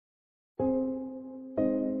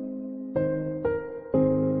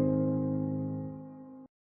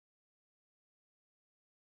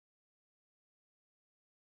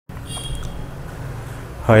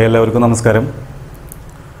Hi, എല്ലാവർക്കും നമസ്കാരം.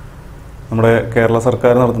 നമ്മുടെ കേരള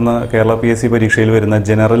സർക്കാർ നടത്തുന്ന കേരള PSC പരീക്ഷയിൽ വരുന്ന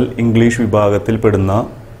ജനറൽ ഇംഗ്ലീഷ് വിഭാഗത്തിൽ പെടുന്ന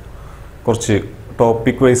കുറച്ച്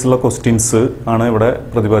ടോപ്പിക് വൈസുള്ള ക്വസ്റ്റ്യൻസ് ആണ് ഇവിടെ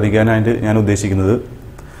പ്രതിപാദിക്കാനായിട്ട് ഞാൻ ഉദ്ദേശിക്കുന്നത്.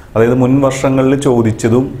 അതായത് മുൻ വർഷങ്ങളിൽ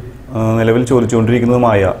ചോദിച്ചതും നിലവിൽ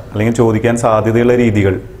ചോദിച്ചുകൊണ്ടിരിക്കുന്നതുമായ അല്ലെങ്കിൽ ചോദിക്കാൻ സാധ്യതയുള്ള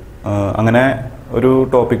രീതികൾ, അങ്ങനെ ഒരു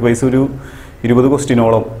ടോപ്പിക് വൈസ് ഒരു 20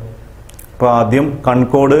 ക്വസ്റ്റ്യനോളം. അപ്പോൾ ആദ്യം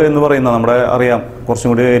കൺകോഡ് എന്ന് പറയുന്ന നമ്മുടെ അറിയാം കുറച്ചും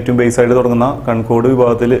കൂടി ഏറ്റവും ബേസ് ആയിട്ട് തുടങ്ങുന്ന കൺകോഡ്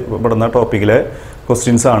വിഭാഗത്തിൽ പെടുന്ന ടോപ്പിക്കിലെ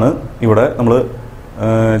ക്വസ്റ്റ്യൻസ് ആണ് ഇവിടെ നമ്മൾ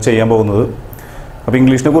ചെയ്യാൻ പോകുന്നത്. അപ്പോൾ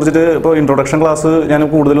ഇംഗ്ലീഷിനെ കുറിച്ചിട്ട് ഇപ്പോൾ ഇൻട്രൊഡക്ഷൻ ക്ലാസ് ഞാൻ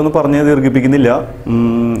കൂടുതലൊന്നും പറഞ്ഞ് ദീർഘിപ്പിക്കുന്നില്ല.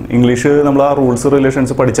 ഇംഗ്ലീഷ് നമ്മൾ ആ റൂൾസ്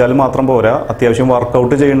റിലേഷൻസ് പഠിച്ചാലും മാത്രം പോരാ, അത്യാവശ്യം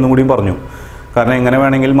വർക്കൗട്ട് ചെയ്യണമെന്നും കൂടിയും പറഞ്ഞു. കാരണം എങ്ങനെ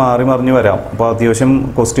വേണമെങ്കിൽ മാറി മറിഞ്ഞ് വരാം. അപ്പോൾ അത്യാവശ്യം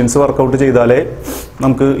ക്വസ്റ്റ്യൻസ് വർക്കൗട്ട് ചെയ്താലേ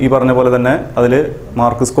നമുക്ക് ഈ പറഞ്ഞ പോലെ തന്നെ അതിൽ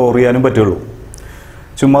മാർക്ക് സ്കോർ ചെയ്യാനും പറ്റുള്ളൂ.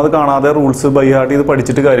 ചുമ്മാ അത് കാണാതെ റൂൾസ് ബൈ ഹാർട്ട് ചെയ്ത്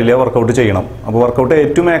പഠിച്ചിട്ട് കാര്യമില്ല, വർക്കൗട്ട് ചെയ്യണം. അപ്പോൾ വർക്കൗട്ട്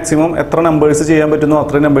ഏറ്റവും മാക്സിമം എത്ര നമ്പേഴ്സ് ചെയ്യാൻ പറ്റുന്നോ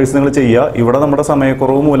അത്രയും നമ്പേഴ്സ് നിങ്ങൾ ചെയ്യുക. ഇവിടെ നമ്മുടെ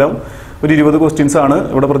സമയക്കുറവ് മൂലം ഒരു 20 ക്വസ്റ്റ്യൻസ് ആണ്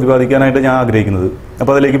ഇവിടെ പ്രതിപാദിക്കാനായിട്ട് ഞാൻ ആഗ്രഹിക്കുന്നത്.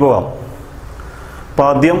 അപ്പോൾ അതിലേക്ക് പോകാം. അപ്പോൾ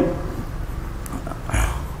ആദ്യം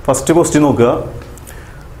ഫസ്റ്റ് ക്വസ്റ്റ്യൻ നോക്കുക.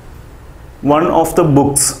 One of the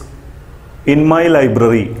books in my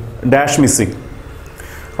library dash missing.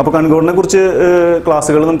 അപ്പോൾ കൺകോഡിനെ കുറിച്ച്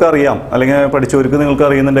ക്ലാസ്സുകൾ നമുക്ക് അറിയാം, അല്ലെങ്കിൽ പഠിച്ചവർക്ക് നിങ്ങൾക്ക്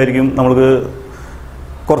അറിയുന്നുണ്ടായിരിക്കും. നമുക്ക്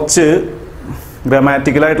കുറച്ച്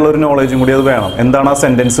ഗ്രാമാറ്റിക്കലായിട്ടുള്ള ഒരു നോളേജും കൂടി അത് വേണം. എന്താണ് ആ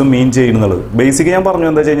സെൻറ്റൻസ് മീൻ ചെയ്യുന്നത്? ബേസിക് ഞാൻ പറഞ്ഞു.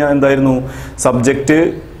 എന്താ വെച്ച് കഴിഞ്ഞാൽ എന്തായിരുന്നു സബ്ജക്റ്റ്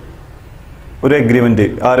ഒരു agreement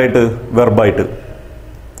ആരായിട്ട്? വെർബായിട്ട്.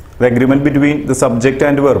 The agreement between the subject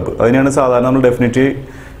and verb. അതിനാണ് സാധാരണ നമ്മൾ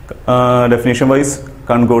ഡെഫിനേഷൻ വൈസ്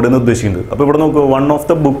കൺകോഡ് എന്ന് ഉദ്ദേശിക്കുന്നത്. അപ്പോൾ ഇവിടെ നോക്കുക. One of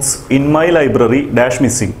the books in my library dash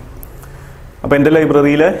missing. അപ്പോൾ എൻ്റെ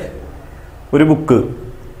ലൈബ്രറിയിലെ ഒരു ബുക്ക്,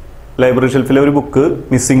 ലൈബ്രറി ഷെൽഫിലെ ഒരു ബുക്ക്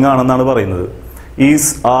മിസ്സിങ് ആണെന്നാണ് പറയുന്നത്. Is,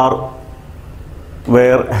 R,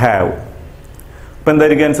 wear, have. അപ്പോൾ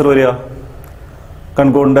എന്തായിരിക്കും ആൻസർ വരിക?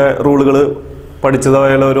 കൺകോഡിൻ്റെ റൂളുകൾ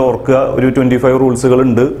പഠിച്ചതായുള്ള ഒരു ഓർക്കുക. ഒരു 25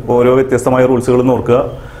 റൂൾസുകളുണ്ട്, ഓരോ വ്യത്യസ്തമായ റൂൾസുകൾ ഓർക്കുക.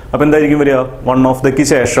 അപ്പോൾ എന്തായിരിക്കും വരിക? വൺ ഓഫ് ദയ്ക്ക്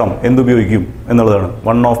ശേഷം എന്തുപയോഗിക്കും എന്നുള്ളതാണ്.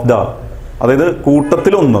 വൺ ഓഫ് ദ, അതായത്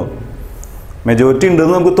കൂട്ടത്തിലൊന്ന്. മെജോറിറ്റി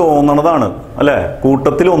ഉണ്ടെന്ന് നമുക്ക് തോന്നണതാണ് അല്ലേ?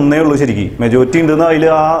 കൂട്ടത്തിൽ ഒന്നേ ഉള്ളൂ ശരിക്കും. മെജോറിറ്റി ഉണ്ടെന്ന് അതിൽ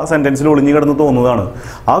ആ സെൻറ്റൻസിൽ ഒളിഞ്ഞു കിടന്ന് തോന്നുന്നതാണ്.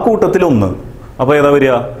 ആ കൂട്ടത്തിലൊന്ന്. അപ്പോൾ ഏതാ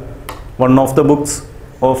വരിക? One of the books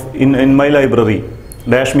of in my library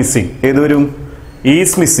dash missing. ഏത് വരും?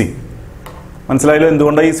 Is missing. മനസ്സിലായല്ലോ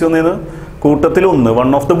എന്തുകൊണ്ടാണ് ഈസ് വന്നതെന്ന്? കൂട്ടത്തിലൊന്ന്. വൺ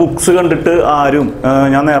ഓഫ് ദ ബുക്സ് കണ്ടിട്ട് ആരും,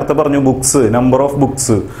 ഞാൻ നേരത്തെ പറഞ്ഞു ബുക്സ്, നമ്പർ ഓഫ്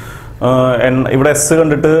ബുക്സ്. ഇവിടെ എസ്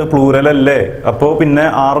കണ്ടിട്ട് പ്ലൂറൽ അല്ലേ, അപ്പോൾ പിന്നെ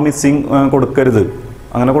ആർ മിസ്സിങ് കൊടുക്കരുത്,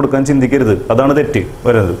 അങ്ങനെ കൊടുക്കാൻ ചിന്തിക്കരുത്. അതാണ് തെറ്റ്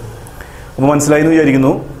വരുന്നത്. അപ്പോൾ മനസ്സിലായി എന്ന്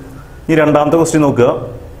വിചാരിക്കുന്നു. ഈ രണ്ടാമത്തെ ക്വസ്റ്റ്യൻ നോക്കുക.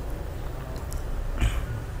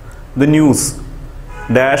 The news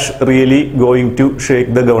dash really going to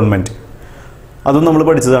shake the government. അതും നമ്മൾ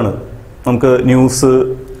പഠിച്ചതാണ്. നമുക്ക് ന്യൂസ്,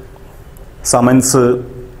 സമൻസ്,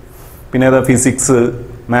 പിന്നെ ഏതാ ഫിസിക്സ്,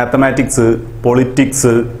 മാത്തമാറ്റിക്സ്,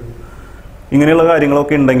 പൊളിറ്റിക്സ്, ഇങ്ങനെയുള്ള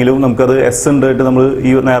കാര്യങ്ങളൊക്കെ ഉണ്ടെങ്കിലും നമുക്കത് എസ് ഉണ്ടായിട്ട് നമ്മൾ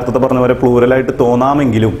ഈ നേരത്തെ പറഞ്ഞ പോലെ പ്ലൂറലായിട്ട്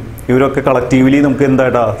തോന്നാമെങ്കിലും ഇവരൊക്കെ കളക്റ്റീവ്ലി നമുക്ക്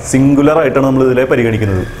എന്തായിട്ടാ സിംഗുലർ ആയിട്ടാണ് നമ്മൾ ഇതിലെ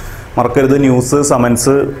പരിഗണിക്കുന്നത്. മറക്കരുത്. ന്യൂസ്,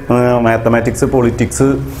 സമൻസ്, മാത്തമാറ്റിക്സ്, പൊളിറ്റിക്സ്,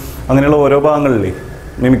 അങ്ങനെയുള്ള ഓരോ ഭാഗങ്ങളിലെ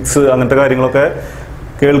മിമിക്സ്, അങ്ങനത്തെ കാര്യങ്ങളൊക്കെ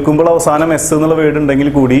കേൾക്കുമ്പോൾ അവസാനം എസ് എന്നുള്ള വേർഡ് ഉണ്ടെങ്കിൽ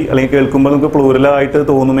കൂടി, അല്ലെങ്കിൽ കേൾക്കുമ്പോൾ നമുക്ക് പ്ലൂറലായിട്ട്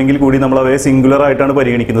തോന്നുമെങ്കിൽ കൂടി നമ്മൾ അവയെ സിംഗുലർ ആയിട്ടാണ്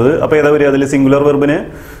പരിഗണിക്കുന്നത്. അപ്പോൾ ഏതാ വരിക? അതിൽ സിംഗുലർ വെർബിന്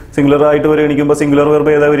സിംഗുലർ ആയിട്ട് പരിഗണിക്കുമ്പോൾ സിംഗുലർ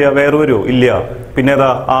വെർബ് ഏതാ വരിക? വേറെ വരുമോ? ഇല്ല. പിന്നെ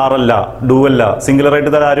ഏതാ? ആർ അല്ല, ഡു അല്ല. സിംഗുലർ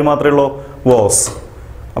ആയിട്ട് തരാൻ ആര് മാത്രമേ ഉള്ളൂ? വാസ്.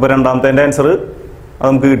 അപ്പോൾ രണ്ടാമത്തെ ആൻസർ അത്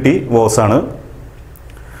നമുക്ക് കിട്ടി, വാസ് ആണ്.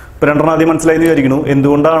 ഇപ്പോൾ രണ്ടെണ്ണം ആദ്യം മനസ്സിലായി വിചാരിക്കുന്നു.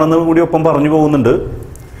 എന്തുകൊണ്ടാണെന്ന് കൂടി ഒപ്പം പറഞ്ഞു പോകുന്നുണ്ട്.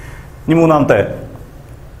 ഇനി മൂന്നാമത്തെ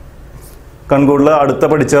കൺകോഡിൽ അടുത്ത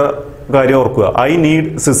പഠിച്ച കാര്യം ഓർക്കുക. I need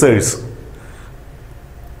scissors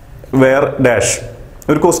where dash.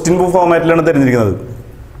 ഒരു ക്വസ്റ്റ്യൻ ഫോമാറ്റിലാണ് തിരഞ്ഞിരിക്കുന്നത്.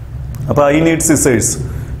 അപ്പോൾ ഐ നീഡ് സിസേഴ്സ്.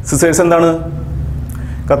 സിസേഴ്സ് എന്താണ്?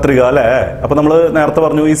 കത്രിക അല്ലേ? അപ്പോൾ നമ്മൾ നേരത്തെ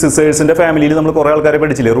പറഞ്ഞു ഈ സിസേഴ്സിൻ്റെ ഫാമിലിയിൽ നമ്മൾ കുറേ ആൾക്കാരെ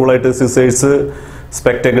പഠിച്ചില്ലേ റൂളായിട്ട്? Scissors,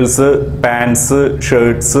 spectacles, pants,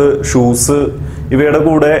 shirts, shoes, ഇവയുടെ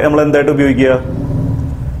കൂടെ നമ്മൾ എന്തായിട്ട് ഉപയോഗിക്കുക?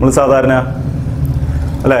 നമ്മൾ സാധാരണ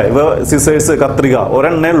അല്ലേ? ഇവ സിസേഴ്സ്, കത്രിക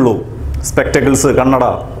ഒരെണ്ണേ ഉള്ളൂ. സ്പെക്ടക്കിൾസ്, കണ്ണട,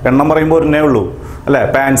 എണ്ണം പറയുമ്പോൾ ഒരെണ്ണേ ഉള്ളൂ അല്ലേ?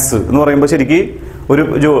 പാൻസ് എന്ന് പറയുമ്പോൾ ശരിക്കും ഒരു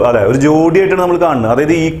ജോഡിയായിട്ടാണ് നമ്മൾ കാണുന്നത്.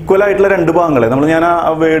 അതായത് ഈക്വൽ ആയിട്ടുള്ള രണ്ട് ഭാഗങ്ങളെ ഞാൻ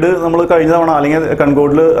ആ വേർഡ് നമ്മൾ കഴിഞ്ഞ തവണ അല്ലെങ്കിൽ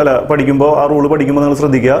കൺകോഡിൽ പഠിക്കുമ്പോൾ ആ റൂള് പഠിക്കുമ്പോൾ നിങ്ങൾ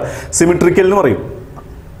ശ്രദ്ധിക്കുക. സിമിട്രിക്കൽ എന്ന് പറയും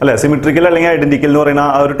അല്ലേ? സിമിട്രിക്കൽ അല്ലെങ്കിൽ ഐഡന്റിക്കൽ എന്ന് പറയുന്ന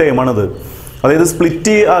ആ ഒരു ടൈമാണത്. അതായത്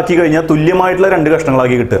സ്പ്ലിറ്റ് ആക്കി കഴിഞ്ഞാൽ തുല്യമായിട്ടുള്ള രണ്ട്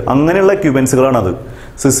കഷ്ണങ്ങളാക്കി കിട്ടുക. അങ്ങനെയുള്ള എക്യുപ്മെന്റ്സുകളാണത്.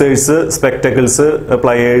 സിസേഴ്സ്, സ്പെക്ടക്കിൾസ്,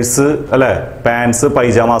 പ്ലയേഴ്സ് അല്ലേ? പാൻസ്,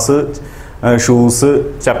 പൈജാമാസ്, ഷൂസ്,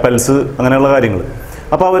 ചപ്പൽസ്, അങ്ങനെയുള്ള കാര്യങ്ങൾ.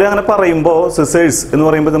 അപ്പോൾ അവരങ്ങനെ പറയുമ്പോൾ സിസേഴ്സ് എന്ന്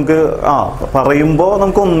പറയുമ്പോൾ നമുക്ക് പറയുമ്പോൾ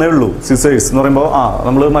നമുക്ക് ഒന്നേ ഉള്ളൂ. സിസേഴ്സ് എന്ന് പറയുമ്പോൾ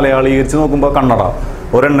നമ്മൾ മലയാളീകരിച്ച് നോക്കുമ്പോൾ കണ്ണട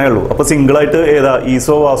ഒരെണ്ണേ ഉള്ളൂ. അപ്പോൾ സിംഗിളായിട്ട് ഏതാ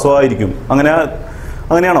ഈസോ വാസോ ആയിരിക്കും.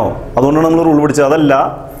 അങ്ങനെയാണോ? അതുകൊണ്ടാണ് നമ്മൾ റൂൾ പഠിച്ചത്. അതല്ല,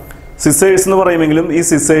 സിസേഴ്സ് എന്ന് പറയുമെങ്കിലും ഈ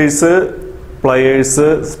സിസേഴ്സ്, പ്ലയേഴ്സ്,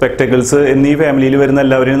 സ്പെക്ടക്കിൾസ് എന്നീ ഫാമിലിയിൽ വരുന്ന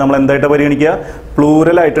എല്ലാവരെയും നമ്മൾ എന്തായിട്ടാണ് പരിഗണിക്കുക?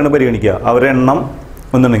 പ്ലൂറലായിട്ടാണ് പരിഗണിക്കുക, അവരുടെ എണ്ണം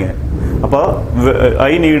ഒന്നുണ്ടെങ്കിൽ. അപ്പോൾ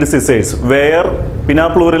ഐ നീഡ് സിസേഴ്സ് വേർ, പിന്നെ ആ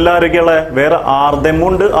പ്ലൂറലിൽ ആരൊക്കെയുള്ള? വേറെ ആർ ദെം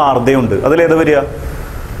ഉണ്ട്, ആർ ദേ ഉണ്ട്. അതിലേതാ വരിക?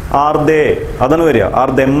 ആർ ദേ, അതാണ് വരിക. ആർ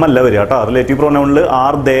ദെം അല്ല വരിക കേട്ടോ. റിലേറ്റീവ് പ്രൊനൗണിൽ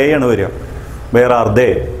ആർ ദേ ആണ് വരിക, വേർ ആർ ദേ.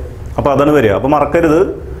 അപ്പോൾ അതാണ് വരിക. അപ്പോൾ മറക്കരുത്.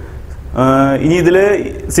 ഇനി ഇതിൽ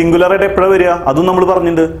സിംഗുലറായിട്ട് എപ്പോഴാണ് വരിക? അതും നമ്മൾ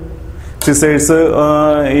പറഞ്ഞിട്ടുണ്ട്. സിസേഴ്സ്,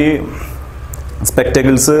 ഈ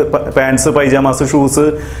സ്പെക്ടക്കിൾസ്, പാൻസ്, പൈജാമാസ്, ഷൂസ്,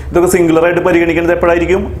 ഇതൊക്കെ സിംഗുലറായിട്ട് പരിഗണിക്കുന്നത്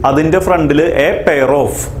എപ്പോഴായിരിക്കും? അതിൻ്റെ ഫ്രണ്ടിൽ എ പെയർ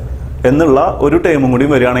ഓഫ് എന്നുള്ള ഒരു ടേമും കൂടി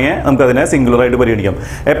വരികയാണെങ്കിൽ നമുക്കതിനെ സിംഗുലറായിട്ട് പരിഗണിക്കാം.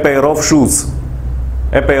 A pair of shoes.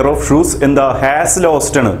 A pair of shoes എന്താ? ഹാസ്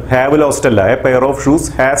ലോസ്റ്റ് ആണ്, ഹാവ് ലോസ്റ്റ് അല്ല. A pair of shoes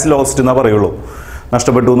has lost എന്നാ പറയുള്ളൂ,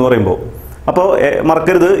 നഷ്ടപ്പെട്ടു എന്ന് പറയുമ്പോൾ. അപ്പോൾ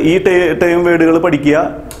മറക്കരുത്, ഈ ടേം വേർഡുകൾ പഠിക്കുക.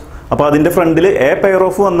 അപ്പോൾ അതിൻ്റെ ഫ്രണ്ടിൽ എ പെയർ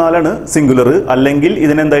ഓഫ് വന്നാലാണ് സിംഗുലർ, അല്ലെങ്കിൽ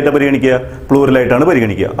ഇതിനെന്തായിട്ടാണ് പരിഗണിക്കുക? പ്ലൂറലായിട്ടാണ്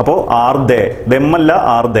പരിഗണിക്കുക. അപ്പോൾ ആർ ദേ, ദെം അല്ല,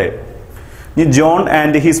 ആർ ദേ. ഇനി ജോൺ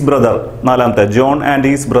ആൻഡ് ഹിസ് ബ്രദർ, നാലാമത്തെ. John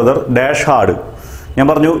and his brother dash hard. ഞാൻ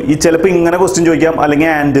പറഞ്ഞു, ഈ ചിലപ്പോൾ ഇങ്ങനെ ക്വസ്റ്റ്യൻ ചോദിക്കാം, അല്ലെങ്കിൽ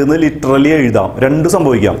ആൻഡ് എന്ന് ലിറ്ററലി എഴുതാം. രണ്ടും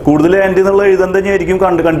സംഭവിക്കാം. കൂടുതൽ ആൻഡ് എന്നുള്ള എഴുതാൻ തന്നെയായിരിക്കും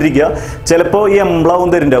കണ്ടിരിക്കുക. ചിലപ്പോൾ ഈ എംബ്ലാവും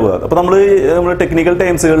തരുന്നുണ്ടാവുക. അപ്പോൾ നമ്മൾ ടെക്നിക്കൽ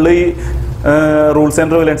ടൈംസുകളിൽ ഈ റൂൾസ്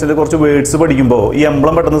ആൻഡ് റെഗുലേഷൻസിൽ കുറച്ച് വേർഡ്സ് പഠിക്കുമ്പോൾ ഈ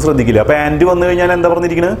എംബ്ലം പെട്ടെന്ന് ശ്രദ്ധിക്കില്ല. അപ്പോൾ ആൻഡ് വന്നു കഴിഞ്ഞാൽ എന്താ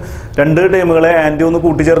പറഞ്ഞിരിക്കുന്നത്? രണ്ട് ടൈമുകളെ ആൻഡ് ഒന്ന്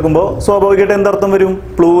കൂട്ടിച്ചേർക്കുമ്പോൾ സ്വാഭാവികമായിട്ട് എന്തർത്ഥം വരും?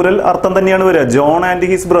 പ്ലൂറൽ അർത്ഥം തന്നെയാണ് വരിക. ജോൺ ആൻഡ്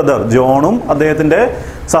ഹിസ് ബ്രദർ, ജോണും അദ്ദേഹത്തിന്റെ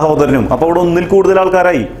സഹോദരനും. അപ്പോൾ അവിടെ ഒന്നിൽ കൂടുതൽ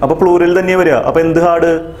ആൾക്കാരായി, അപ്പോൾ പ്ലൂറൽ തന്നെയാണ് വരിക. അപ്പോൾ എന്ത്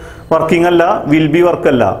ഹാർഡ്? വർക്കിംഗ് അല്ല, വിൽ ബി വർക്ക്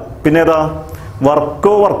അല്ല, പിന്നെ ഏതാ?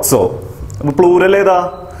 വർക്കോ വർക്ക്സോ. അപ്പോൾ പ്ലൂറൽ ഏതാ?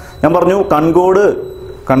 ഞാൻ പറഞ്ഞു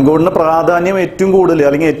കൺകോഡിന്റെ പ്രാധാന്യം ഏറ്റവും കൂടുതൽ,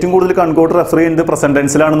 അല്ലെങ്കിൽ ഏറ്റവും കൂടുതൽ കൺകോഡ് റെഫർ ചെയ്യുന്നത് പ്രസന്റ്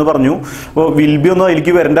ടെൻസിലാണെന്ന് പറഞ്ഞു. അപ്പോൾ വിൽ ബി ഒന്നും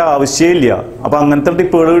അതിലേക്ക് വരേണ്ട ആവശ്യമില്ല. അപ്പോൾ അങ്ങനത്തെ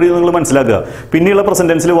ടിപ്പുകൾ കൂടി നിങ്ങൾ മനസ്സിലാക്കുക. പിന്നെയുള്ള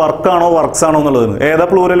പ്രസന്റ് ടെൻസിൽ വർക്കാണോ വർക്ക്സ് ആണോ എന്നുള്ളത്. ഏതാ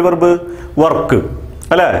പ്ലൂറൽ വെർബ്? വർക്ക്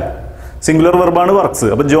അല്ലേ? Singular വെർബാണ് works.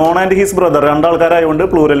 അപ്പോൾ John and his brother രണ്ടാൾക്കാരായതുകൊണ്ട്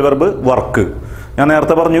plural verb work. ഞാൻ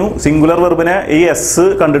നേരത്തെ പറഞ്ഞു, സിംഗുലർ വെർബിനെ ഈ എസ്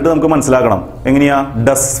കണ്ടിട്ട് നമുക്ക് മനസ്സിലാക്കണം. എങ്ങനെയാ?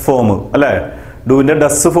 ഡസ് ഫോം അല്ലേ? ഡൂവിന്റെ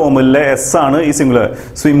ഡസ് ഫോമിലെ എസ് ആണ് ഈ സിംഗുലർ.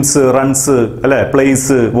 സ്വിംസ്, റൺസ് അല്ലെ,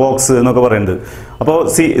 പ്ലേസ്, വോക്സ് എന്നൊക്കെ പറയുന്നത്. അപ്പോൾ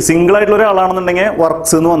സിംഗിൾ ആയിട്ടുള്ള ഒരാളാണെന്നുണ്ടെങ്കിൽ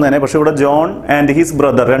വർക്ക്സ് എന്ന് വന്നേനെ. പക്ഷെ ഇവിടെ John and his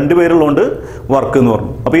brother രണ്ടുപേരുള്ളതുകൊണ്ട് work എന്ന്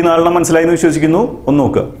പറഞ്ഞു. അപ്പോൾ ഈ നാലെണ്ണം മനസ്സിലായി എന്ന് വിശ്വസിക്കുന്നു. ഒന്ന്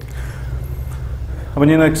നോക്കുക. അപ്പോൾ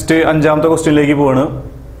ഞാൻ നെക്സ്റ്റ് 5ാമത്തെ ക്വസ്റ്റ്യനിലേക്ക് പോവാണ്.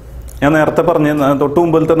 ഞാൻ നേരത്തെ തൊട്ട്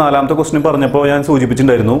മുമ്പിലത്തെ 4ാമത്തെ ക്വസ്റ്റ്യൻ പറഞ്ഞപ്പോൾ ഞാൻ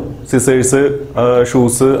സൂചിപ്പിച്ചിട്ടുണ്ടായിരുന്നു, സിസേഴ്സ്,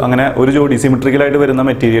 ഷൂസ്, അങ്ങനെ ഒരു ജോഡി സിമെട്രിക്കലായിട്ട് വരുന്ന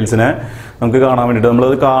മെറ്റീരിയൽസിനെ നമുക്ക് കാണാൻ വേണ്ടിയിട്ട്.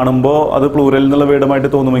 നമ്മളത് കാണുമ്പോൾ അത് പ്ലൂറൽ എന്നുള്ള വേർഡുമായിട്ട്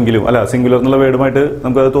തോന്നുമെങ്കിലും, അല്ല സിംഗുലർ എന്നുള്ള വേർഡുമായിട്ട്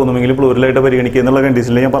നമുക്കത് തോന്നുമെങ്കിലും പ്ലൂറലായിട്ട് പരിഗണിക്കുക എന്നുള്ള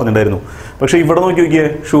കണ്ടീഷനിൽ ഞാൻ പറഞ്ഞിട്ടുണ്ടായിരുന്നു. പക്ഷേ ഇവിടെ നോക്കി നോക്കിയേ,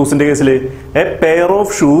 ഷൂസിൻ്റെ കേസിൽ A pair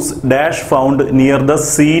of shoes dash found near the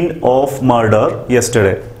scene of murder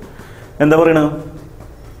yesterday. എന്താ പറയണത്?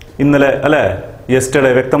 ഇന്നലെ അല്ലേ?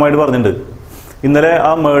 യെസ്റ്റർഡേ വ്യക്തമായിട്ട് പറഞ്ഞിട്ടുണ്ട്. ഇന്നലെ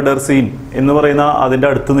ആ മേർഡർ സീൻ എന്ന് പറയുന്ന അതിൻ്റെ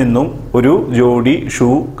അടുത്ത് നിന്നും ഒരു ജോഡി ഷൂ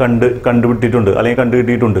കണ്ടുപിടിച്ചിട്ടുണ്ട്, അല്ലെങ്കിൽ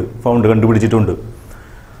കണ്ടുപിടിച്ചിട്ടുണ്ട്.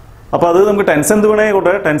 അപ്പോൾ അത് നമുക്ക് ടെൻസ് എന്ത് വേണേ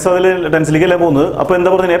ആയിക്കോട്ടെ, ടെൻസിലേക്കല്ലേ പോകുന്നത്. അപ്പോൾ എന്താ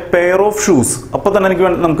പറഞ്ഞത്? A pair of shoes. അപ്പോൾ തന്നെ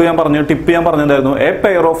നമുക്ക് ഞാൻ പറഞ്ഞു, ടിപ്പ് ഞാൻ പറഞ്ഞിട്ടുണ്ടായിരുന്നു, എ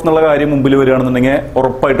പെയർ ഓഫ് എന്നുള്ള കാര്യം മുമ്പിൽ വരികയാണെന്നുണ്ടെങ്കിൽ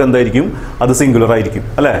ഉറപ്പായിട്ട് എന്തായിരിക്കും? അത് സിംഗുലർ ആയിരിക്കും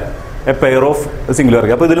അല്ലേ? എ പെയർ ഓഫ് സിംഗുലർ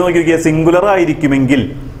ആയിരിക്കും. അപ്പോൾ ഇതിൽ നോക്കി നോക്കിയാൽ സിംഗുലർ ആയിരിക്കുമെങ്കിൽ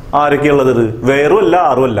ആരൊക്കെയുള്ളത്? വേറും അല്ല,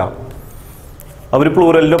 ആറും അല്ല. അവർ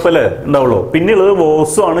പ്ലൂറലിൻ്റെ ഒപ്പം അല്ലേ ഉണ്ടാവുള്ളൂ. പിന്നെയുള്ളത്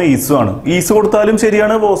വോസും ആണ്, ഈസും ആണ്. ഈസ് കൊടുത്താലും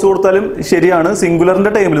ശരിയാണ്, വോസ് കൊടുത്താലും ശരിയാണ്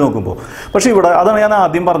സിംഗുലറിൻ്റെ ടൈമിൽ നോക്കുമ്പോൾ. പക്ഷേ ഇവിടെ അതാണ് ഞാൻ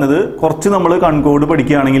ആദ്യം പറഞ്ഞത്, കുറച്ച് നമ്മൾ കൺകോഡ്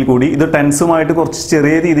പഠിക്കുകയാണെങ്കിൽ കൂടി ഇത് ടെൻസുമായിട്ട് കുറച്ച്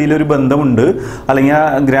ചെറിയ രീതിയിലൊരു ബന്ധമുണ്ട്, അല്ലെങ്കിൽ ആ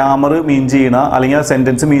ഗ്രാമർ മീൻ ചെയ്യണ, അല്ലെങ്കിൽ ആ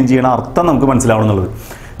സെൻറ്റൻസ് മീൻ ചെയ്യണ അർത്ഥം നമുക്ക് മനസ്സിലാവണം എന്നുള്ളത്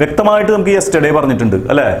വ്യക്തമായിട്ട് നമുക്ക് യെസ്റ്റർഡേ പറഞ്ഞിട്ടുണ്ട്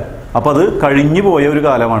അല്ലേ? അപ്പോൾ അത് കഴിഞ്ഞു പോയ ഒരു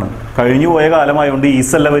കാലമാണ്. കഴിഞ്ഞു പോയ കാലമായതുകൊണ്ട്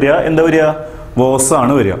ഈസ് അല്ല വരിക, എന്താ വരിക? വോസ്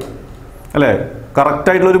ആണ് വരിക അല്ലേ?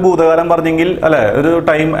 കറക്റ്റായിട്ടുള്ളൊരു ഭൂതകാലം പറഞ്ഞെങ്കിൽ അല്ലെ, ഒരു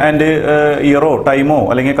ടൈം ആൻഡ് ഇയറോ ടൈമോ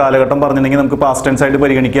അല്ലെങ്കിൽ കാലഘട്ടം പറഞ്ഞിട്ടുണ്ടെങ്കിൽ നമുക്ക് പാസ്റ്റ് ടെൻസ് ആയിട്ട്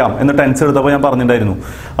പരിഗണിക്കാം എന്ന് ടെൻസ് എടുത്തപ്പോൾ ഞാൻ പറഞ്ഞിട്ടുണ്ടായിരുന്നു.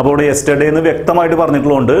 അപ്പോൾ ഇവിടെ യെസ്റ്റർഡേ എന്ന് വ്യക്തമായിട്ട്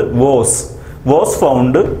പറഞ്ഞിട്ടുള്ളതുകൊണ്ട് was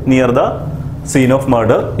found near the scene of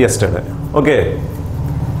murder yesterday. Okay.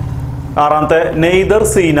 6ാമത്തെ neither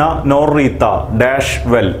Seena nor Reetha dash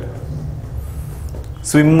well.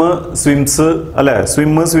 സ്വിംസ് അല്ലെ,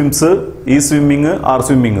 സ്വിംസ്, ഈ സ്വിമ്മിങ്, ആർ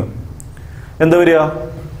സ്വിമ്മിങ്. എന്താ വരിക?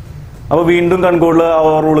 അപ്പോൾ വീണ്ടും കൺകോഡിൽ ആ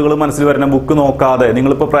റൂളുകൾ മനസ്സിൽ വരണം. ബുക്ക് നോക്കാതെ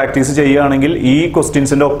നിങ്ങളിപ്പോൾ പ്രാക്ടീസ് ചെയ്യുകയാണെങ്കിൽ ഈ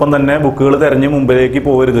ക്വസ്റ്റ്യൻസിൻ്റെ ഒപ്പം തന്നെ ബുക്കുകൾ തിരഞ്ഞ് മുമ്പിലേക്ക്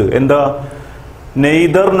പോകരുത്. എന്താ?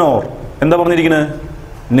 Neither nor. എന്താ പറഞ്ഞിരിക്കുന്നത്?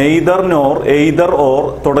 നെയ്തർ നോർ, എയ്തർ ഓർ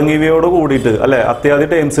തുടങ്ങിയവയോട് കൂടിയിട്ട് അല്ലെ, അത്യാദ്യ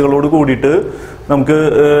ടേംസുകളോട് കൂടിയിട്ട് നമുക്ക്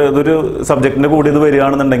ഇതൊരു സബ്ജക്റ്റിൻ്റെ കൂടി ഇത്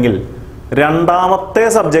വരികയാണെന്നുണ്ടെങ്കിൽ രണ്ടാമത്തെ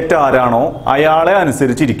സബ്ജക്റ്റ് ആരാണോ അയാളെ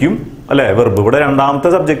അനുസരിച്ചിരിക്കും അല്ലെ വെർബ്. ഇവിടെ രണ്ടാമത്തെ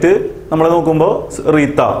സബ്ജക്റ്റ് നമ്മൾ നോക്കുമ്പോൾ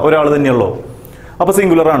റീത്ത ഒരാൾ തന്നെയുള്ളൂ. അപ്പോൾ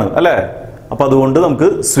സിംഗുലർ ആണ് അല്ലേ? അപ്പോൾ അതുകൊണ്ട് നമുക്ക്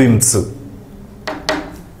സ്വിംസ്.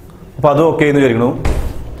 അപ്പോൾ അത് ഓക്കെ എന്ന് വിചാരിക്കുന്നു.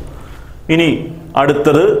 ഇനി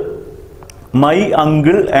അടുത്തത് my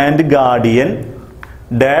uncle and guardian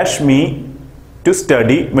dash me to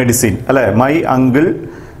study medicine അല്ലേ? My uncle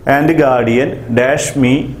and guardian dash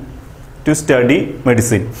me to study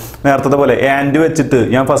medicine. നേരത്തെ പോലെ ആൻഡ് വെച്ചിട്ട്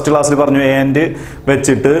ഞാൻ ഫസ്റ്റ് ക്ലാസ്സിൽ പറഞ്ഞു, ആൻഡ്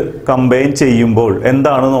വെച്ചിട്ട് കമ്പൈൻ ചെയ്യുമ്പോൾ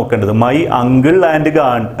എന്താണ് നോക്കേണ്ടത്? മൈ അങ്കിൾ ആൻഡ്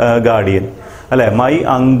ഗാർഡിയൻ അല്ലെ? My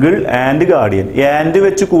uncle and guardian. And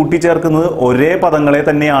വെച്ച് കൂട്ടിച്ചേർക്കുന്നത് ഒരേ പദങ്ങളെ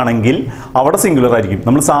തന്നെയാണെങ്കിൽ അവിടെ സിംഗുലർ ആയിരിക്കും.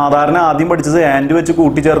 നമ്മൾ സാധാരണ ആദ്യം പഠിച്ചത് ആൻഡ് വെച്ച്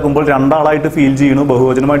കൂട്ടിച്ചേർക്കുമ്പോൾ രണ്ടാളായിട്ട് ഫീൽ ചെയ്യണു,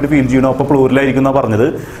 ബഹുവചനമായിട്ട് ഫീൽ ചെയ്യണു, അപ്പോൾ പ്ലൂറലായിരിക്കും എന്നാണ് പറഞ്ഞത്.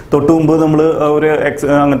 തൊട്ട് മുമ്പ് നമ്മൾ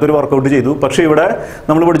അങ്ങനത്തെ ഒരു വർക്കൗട്ട് ചെയ്തു. പക്ഷേ ഇവിടെ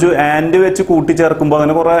നമ്മൾ പഠിച്ചു ആൻഡ് വെച്ച് കൂട്ടിച്ചേർക്കുമ്പോൾ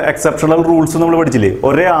അങ്ങനെ കുറേ എക്സെപ്ഷണൽ റൂൾസ് നമ്മൾ പഠിച്ചില്ലേ?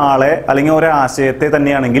 ഒരേ ആളെ അല്ലെങ്കിൽ ഒരേ ആശയത്തെ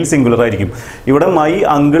തന്നെയാണെങ്കിൽ സിംഗുലർ ആയിരിക്കും. ഇവിടെ മൈ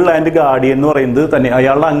അങ്കിൾ ആൻഡ് ഗാർഡിയൻ എന്ന് പറയുന്നത് തന്നെ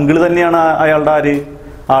അയാളുടെ അങ്കിൾ തന്നെയാണ് അയാളുടെ ആര്?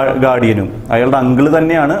 ഗാർഡിയനും. അയാളുടെ അങ്കിൾ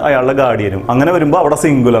തന്നെയാണ് അയാളുടെ ഗാർഡിയനും. അങ്ങനെ വരുമ്പോൾ അവിടെ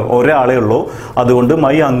സിംഗുലർ ഒരാളേ ഉള്ളൂ. അതുകൊണ്ട്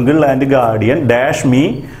my uncle and guardian dash me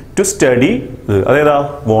to study, അതേതാ?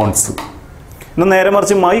 വോൺസ്. എന്നാൽ നേരെ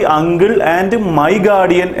മറിച്ച് my uncle and my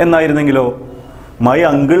guardian എന്നായിരുന്നെങ്കിലോ? My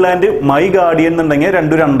uncle and my guardian എന്നുണ്ടെങ്കിൽ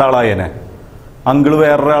രണ്ടാളായേനെ. Uncle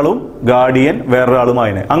വേറൊരാളും guardian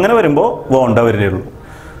വേറൊരാളുമായേനെ. അങ്ങനെ വരുമ്പോൾ വോണ്ട വരുന്നുള്ളൂ.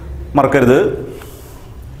 മറക്കരുത്.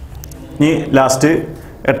 ഇനി last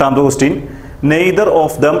 8ാമത്തെ question. Neither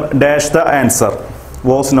of them dash the answer.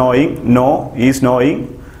 Was knowing, no, is knowing,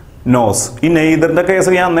 knows. ഈ നെയ്തറിന്റെ കേസ്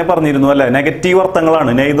ഞാൻ അന്നേ പറഞ്ഞിരുന്നു അല്ലേ? നെഗറ്റീവ്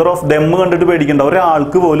അർത്ഥങ്ങളാണ്. നെയ്തർ ഓഫ് ദം കണ്ടിട്ട് പേടിക്കേണ്ട.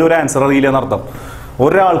 ഒരാൾക്ക് പോലും ഒരു ആൻസർ അറിയില്ല എന്നർത്ഥം.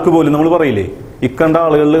 ഒരാൾക്ക് പോലും നമ്മൾ പറയില്ലേ, ഇക്കണ്ട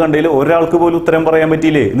ആളുകളിൽ കണ്ടതിൽ ഒരാൾക്ക് പോലും ഉത്തരം പറയാൻ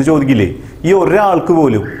പറ്റിയില്ലേ എന്ന് ചോദിക്കില്ലേ? ഈ ഒരാൾക്ക്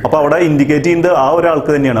പോലും. അപ്പൊ അവിടെ ഇൻഡിക്കേറ്റ് ചെയ്യുന്നത് ആ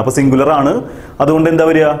ഒരാൾക്ക് തന്നെയാണ്. അപ്പൊ സിംഗുലർ ആണ്. അതുകൊണ്ട് എന്താ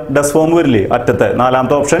വരിക? ഡസ് ഫോം വരില്ലേ അറ്റത്തെ?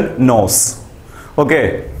 4ാമത്തെ ഓപ്ഷൻ നോസ്. ഓക്കെ.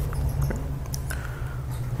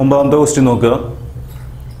 9ാമത്തെ ക്വസ്റ്റ്യൻ നോക്കുക.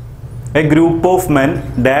 A group of men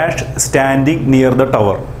dash standing near the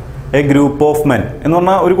tower. A group of men എന്ന്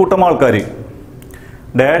പറഞ്ഞാൽ ഒരു കൂട്ടം ആൾക്കാർ.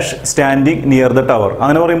 Dash standing near the tower.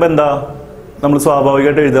 അങ്ങനെ പറയുമ്പോൾ എന്താ? നമ്മൾ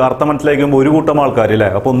സ്വാഭാവികമായിട്ട് എഴുതുക. അർത്ഥം മനസ്സിലാക്കുമ്പോൾ ഒരു കൂട്ടം ആൾക്കാർ അല്ലേ?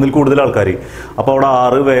 അപ്പോൾ ഒന്നിൽ കൂടുതൽ ആൾക്കാർ. അപ്പോൾ അവിടെ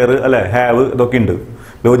ആറ്, വേറ് അല്ലേ, ഹാവ് ഇതൊക്കെ ഉണ്ട്.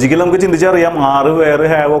 ലോജിക്കലി നമുക്ക് ചിന്തിച്ചറിയാം. ആറ്, വേറ്,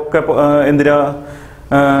 ഹാവ് ഒക്കെ എന്തിനാ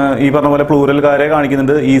ഈ പറഞ്ഞ പോലെ പ്ലൂറൽക്കാരെ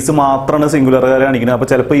കാണിക്കുന്നുണ്ട്. ഈസ് മാത്രമാണ് സിംഗുലർകാരെ കാണിക്കുന്നത്. അപ്പോൾ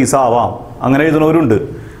ചിലപ്പോൾ ഈസ് ആവാം. അങ്ങനെ എഴുതുന്നവരുണ്ട്.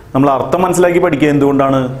 നമ്മൾ അർത്ഥം മനസ്സിലാക്കി പഠിക്കുക.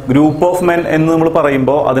 എന്തുകൊണ്ടാണ്? ഗ്രൂപ്പ് ഓഫ് മെൻ എന്ന് നമ്മൾ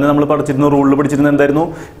പറയുമ്പോൾ അതിന് നമ്മൾ പഠിച്ചിരുന്ന റൂളിൽ പഠിച്ചിരുന്നത് എന്തായിരുന്നു?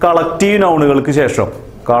 കളക്റ്റീവ് നൗണുകൾക്ക്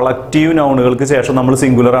ശേഷം നമ്മൾ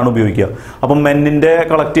സിംഗുലർ ആണ് ഉപയോഗിക്കുക. അപ്പം മെന്നിന്റെ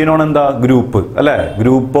കളക്റ്റീവ് നൗൺ എന്താ? ഗ്രൂപ്പ് അല്ലെ?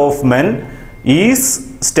 Group of men is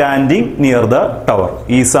standing near the tower.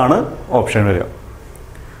 Is ആണ് ഓപ്ഷൻ വരിക.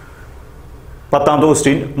 10ാമത്തെ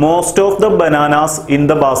question. Most of the bananas in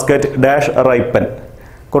the basket dash ripen.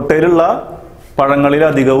 കൊട്ടയിലുള്ള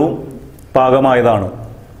പഴങ്ങളിലധികവും പാകമായതാണ്.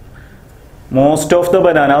 Most of the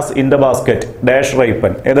bananas in the basket dash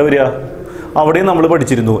ripen. ഏതാ വരിക? അവിടെയും നമ്മൾ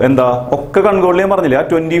പഠിച്ചിരുന്നു. എന്താ? ഒക്കെ കൺട്രോൾ ചെയ്യാൻ പറഞ്ഞില്ല.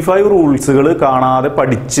 25 റൂൾസുകൾ കാണാതെ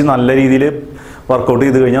പഠിച്ച് നല്ല രീതിയിൽ വർക്കൗട്ട്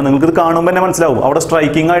ചെയ്ത് കഴിഞ്ഞാൽ നിങ്ങൾക്ക് ഇത് കാണുമ്പോൾ തന്നെ മനസ്സിലാവും. അവിടെ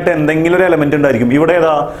സ്ട്രൈക്കിംഗ് ആയിട്ട് എന്തെങ്കിലും ഒരു എലമെന്റ് ഉണ്ടായിരിക്കും. ഇവിടെ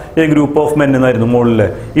ഏതാ? ഈ ഗ്രൂപ്പ് ഓഫ് മെൻ എന്നായിരുന്നു മുകളിൽ.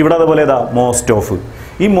 ഇവിടെ അതുപോലെ ഏതാ? Most of.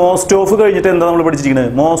 ഈ മോസ്റ്റ് ഓഫ് കഴിഞ്ഞിട്ട് എന്താ നമ്മൾ പഠിച്ചിരിക്കുന്നത്?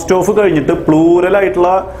 മോസ്റ്റ് ഓഫ് കഴിഞ്ഞിട്ട് പ്ലൂറൽ ആയിട്ടുള്ള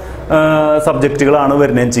സബ്ജക്റ്റുകളാണ്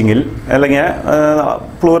വരുന്നതെങ്കിൽ, അല്ലെങ്കിൽ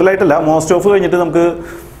പ്ലൂറലായിട്ടല്ല, മോസ്റ്റ് ഓഫ് കഴിഞ്ഞിട്ട് നമുക്ക്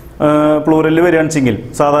പ്ലൂറലിൽ വരികയാണെച്ചെങ്കിൽ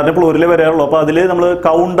സാധാരണ പ്ലൂറലിൽ വരാറുള്ളൂ. അപ്പോൾ അതിൽ നമ്മൾ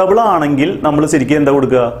കൗണ്ടബിൾ ആണെങ്കിൽ നമ്മൾ ശരിക്കും എന്താ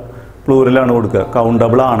കൊടുക്കുക? പ്ലൂറലാണ് കൊടുക്കുക.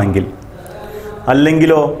 കൗണ്ടബിൾ ആണെങ്കിൽ.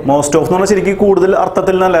 അല്ലെങ്കിലോ മോസ്റ്റ് ഓഫ് എന്ന് പറഞ്ഞാൽ ശരിക്കും കൂടുതൽ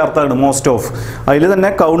അർത്ഥത്തിൽ നല്ല അർത്ഥമാണ് മോസ്റ്റ് ഓഫ്. അതിൽ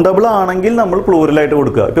തന്നെ കൗണ്ടബിൾ ആണെങ്കിൽ നമ്മൾ പ്ലൂറലായിട്ട്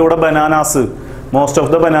കൊടുക്കുക. ഇപ്പോൾ ഇവിടെ bananas, most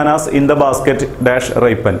of the bananas in the basket dash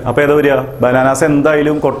ripen. അപ്പോൾ ഏതാ വരിക? ബനാനാസ്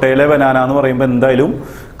എന്തായാലും കൊട്ടയിലെ ബനാന എന്ന് പറയുമ്പോൾ എന്തായാലും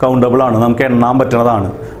കൗണ്ടബിൾ ആണ്, നമുക്ക് എണ്ണാൻ പറ്റുന്നതാണ്.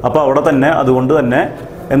 അപ്പോൾ അവിടെ തന്നെ അതുകൊണ്ട് തന്നെ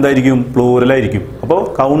എന്തായിരിക്കും? പ്ലൂറലായിരിക്കും. അപ്പോൾ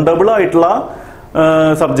കൗണ്ടബിൾ ആയിട്ടുള്ള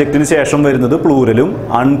സബ്ജക്റ്റിന് ശേഷം വരുന്നത് പ്ലൂറലും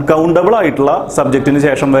അൺകൗണ്ടബിൾ ആയിട്ടുള്ള സബ്ജക്റ്റിന്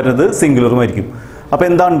ശേഷം വരുന്നത് സിംഗുലറുമായിരിക്കും. അപ്പോൾ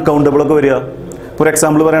എന്താ അൺകൗണ്ടബിൾ ഒക്കെ വരിക? ഫോർ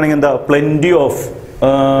എക്സാമ്പിൾ പറയുകയാണെങ്കിൽ എന്താ? പ്ലെൻറ്റി ഓഫ്,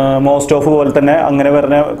 മോസ്റ്റ് ഓഫ് പോലെ തന്നെ അങ്ങനെ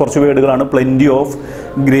വരുന്ന കുറച്ച് വേർഡുകളാണ്. Plenty of,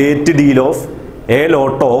 great deal of, a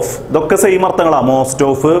lot of. ഇതൊക്കെ same അർത്ഥങ്ങളാണ്. Most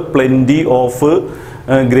of, plenty of,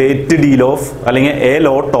 great deal of അല്ലെങ്കിൽ എ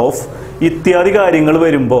ലോട്ട് ഓഫ് ഇത്യാദി കാര്യങ്ങൾ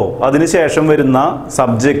വരുമ്പോൾ അതിനുശേഷം വരുന്ന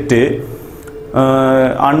സബ്ജക്റ്റ്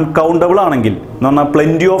അൺകൗണ്ടബിൾ ആണെങ്കിൽ എന്ന് പറഞ്ഞാൽ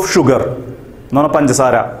പ്ലെൻറ്റി ഓഫ് ഷുഗർ എന്ന് പറഞ്ഞാൽ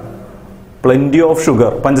പഞ്ചസാര. പ്ലെൻറ്റി ഓഫ്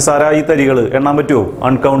ഷുഗർ, പഞ്ചസാര ഈ തരികൾ എണ്ണാൻ പറ്റുമോ?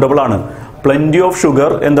 അൺകൗണ്ടബിൾ ആണ്. പ്ലെൻറ്റി ഓഫ്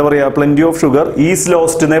ഷുഗർ എന്താ പറയുക? Plenty of sugar is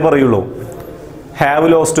lost എന്നേ പറയുള്ളൂ. ഹാവ്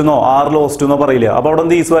ലോസ്റ്റ് എന്നോ ആർ ലോസ്റ്റ് എന്നോ പറയില്ല. അപ്പോൾ അവിടെ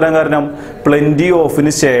എന്ത് ഈസ് വരാൻ കാരണം? പ്ലെൻറ്റി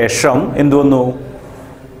ഓഫിന് ശേഷം എന്ത് വന്നു?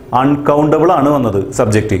 അൺകൗണ്ടബിൾ ആണ് വന്നത്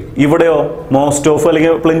സബ്ജക്റ്റ്. ഇവിടെയോ മോസ്റ്റ് ഓഫ്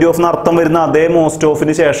അല്ലെങ്കിൽ പ്ലെൻറ്റി ഓഫ് എന്ന് അർത്ഥം വരുന്ന അതേ മോസ്റ്റ്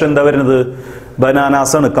ഓഫിന് ശേഷം എന്താ വരുന്നത്?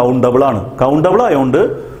 ബനാനാസ് ആണ്. കൗണ്ടബിൾ ആണ്. കൗണ്ടബിൾ ആയതുകൊണ്ട്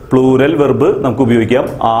പ്ലൂരൽ വെർബ് നമുക്ക് ഉപയോഗിക്കാം.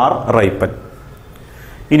 R ripen.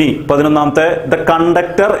 ഇനി 11ാമത്തെ the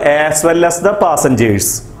conductor as well as the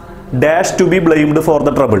passengers dash to B blamed for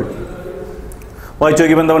the trouble. വായിച്ചു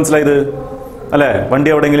നോക്കിയപ്പോൾ എന്താ മനസ്സിലായത് അല്ലേ? വണ്ടി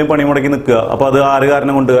എവിടെയെങ്കിലും പണി മുടക്കി നിൽക്കുക, അപ്പോൾ അത് ആര്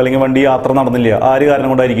കാരണം കൊണ്ട്, അല്ലെങ്കിൽ വണ്ടി യാത്ര നടന്നില്ല, ആര് കാരണം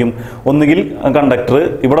കൊണ്ടായിരിക്കും? ഒന്നുകിൽ കണ്ടക്ടർ,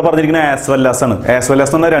 ഇവിടെ പറഞ്ഞിരിക്കുന്ന ആസ് വെൽ ആസ് ആണ്. ആസ് വെൽ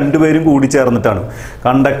ആസ് എന്ന് പറഞ്ഞാൽ രണ്ടുപേരും കൂടി ചേർന്നിട്ടാണ്.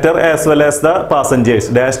 Conductor as well as the passengers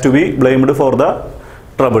dash to B blamed for the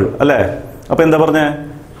trouble അല്ലേ? അപ്പോൾ എന്താ പറഞ്ഞേ?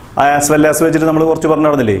 ആസ് വെൽ ആസ് വെച്ചിട്ട് നമ്മൾ കുറച്ച് പറഞ്ഞു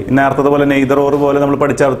നടന്നില്ലേ നേരത്തെ പോലെ, നെയ്തർ ഓർ പോലെ നമ്മൾ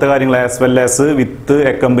പഠിച്ച അടുത്ത കാര്യങ്ങൾ, ആസ് വെൽ ആസ്, വിത്ത്,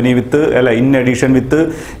 അക്കമ്പനി വിത്ത്, അല്ല ഇൻ അഡീഷൻ വിത്ത്,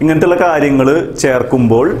 ഇങ്ങനത്തെയുള്ള കാര്യങ്ങൾ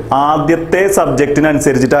ചേർക്കുമ്പോൾ ആദ്യത്തെ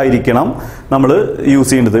സബ്ജക്റ്റിനനുസരിച്ചിട്ടായിരിക്കണം നമ്മൾ യൂസ്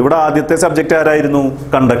ചെയ്യേണ്ടത്. ഇവിടെ ആദ്യത്തെ സബ്ജക്റ്റ് ആരായിരുന്നു?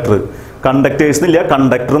 കണ്ടക്ടർ. കണ്ടക്ടേഴ്സ് ഇല്ല,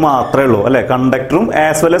 കണ്ടക്ടർ മാത്രമേ ഉള്ളൂ അല്ലെ? കണ്ടക്ടറും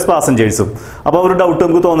ആസ് വെൽ ആസ് പാസഞ്ചേഴ്സും. അപ്പോൾ ഒരു ഡൗട്ട്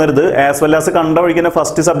നമുക്ക് തോന്നരുത്, ആസ് വെൽ ആസ് കണ്ട വഴിക്കുന്ന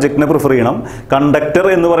ഫസ്റ്റ് സബ്ജക്റ്റിനെ പ്രിഫർ ചെയ്യണം. കണ്ടക്ടർ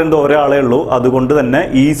എന്ന് പറയുന്നത് ഒരാളേ ഉള്ളൂ, അതുകൊണ്ട് തന്നെ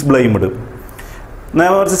ഈസ് ബ്ലെയിംഡ്.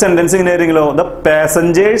 നേരെ കുറച്ച് സെന്റൻസ് ഇങ്ങനെ ആയിരുന്നെങ്കിലോ, the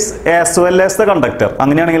passengers as well as the conductor,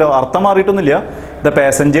 അങ്ങനെയാണെങ്കിലോ അർത്ഥം മാറിയിട്ടൊന്നുമില്ല. The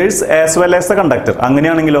passengers as well as the conductor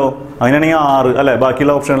അങ്ങനെയാണെങ്കിലോ, അങ്ങനെയാണെങ്കിൽ 6 അല്ലെ?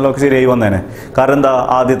 ബാക്കിയുള്ള ഓപ്ഷനിലൊക്കെ ശരിയായി വന്നേനെ. കാരണം എന്താ?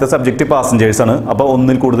 ആദ്യത്തെ സബ്ജക്റ്റ് പാസഞ്ചേഴ്സ് ആണ്, അപ്പോൾ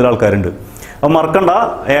ഒന്നിൽ കൂടുതൽ ആൾക്കാരുണ്ട്. അപ്പോൾ മറക്കണ്ട,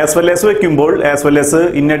 ആസ് വെൽ ആസ് വെക്കുമ്പോൾ, as well as,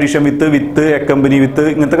 in addition with, with, accompany വിത്ത്,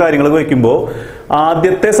 ഇങ്ങനത്തെ കാര്യങ്ങളൊക്കെ വെക്കുമ്പോൾ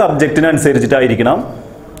ആദ്യത്തെ സബ്ജക്റ്റിനനുസരിച്ചിട്ടായിരിക്കണം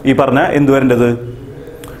ഈ പറഞ്ഞ എന്ത് വരേണ്ടത്?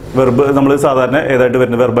 വെർബ് നമ്മൾ സാധാരണ ഏതായിട്ട്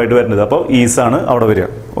വരുന്നത്? വെർബായിട്ട് വരുന്നത്. അപ്പോൾ ഈസ് ആണ് അവിടെ വരിക.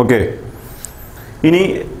 ഓക്കെ. ഇനി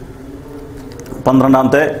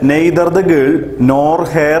 12ാമത്തെ neither the girl nor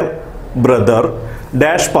hair brother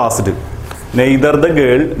dash passed. Neither the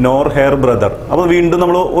girl nor hair brother. അപ്പോൾ വീണ്ടും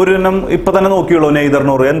നമ്മൾ ഒരു എണ്ണം ഇപ്പം തന്നെ നോക്കിയുള്ളൂ. നെയ്തർ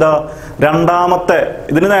നോർ എന്താ? രണ്ടാമത്തെ,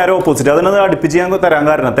 ഇതിന് നേരെ ഓപ്പോസിറ്റ്. അതിനത് അടുപ്പിച്ച് ഞാൻ തരാൻ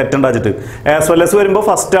കാരണം തെറ്റുണ്ടാച്ചിട്ട്. ആസ് വെൽ ആസ് വരുമ്പോൾ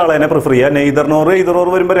ഫസ്റ്റ് ആളെ പ്രിഫർ ചെയ്യുക. നെയ്തർ നോർ എയ്തർ ഓർ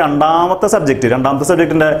വരുമ്പോൾ രണ്ടാമത്തെ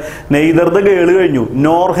സബ്ജക്റ്റിന്റെ നെയ്തർ ദ ഗേൾ കഴിഞ്ഞു,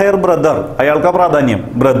 നോർ ഹെയർ ബ്രദർ, അയാൾക്കാ പ്രാധാന്യം.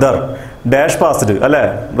 ബ്രദർ ഡാഷ് പാസ്ഡ് അല്ലേ?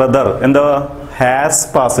 ബ്രദർ എന്താ? Has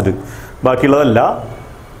passed. ബാക്കിയുള്ളതല്ല.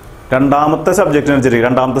 രണ്ടാമത്തെ സബ്ജക്റ്റിനനുസരിച്ച്,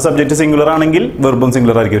 രണ്ടാമത്തെ സബ്ജക്റ്റ് സിംഗുലർ ആണെങ്കിൽ വെർബും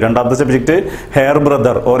സിംഗുലർ ആയിരിക്കും. രണ്ടാമത്തെ സബ്ജക്റ്റ് ഹെയർ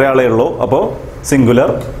ബ്രദർ, ഒരാളേ ഉള്ളൂ, അപ്പോൾ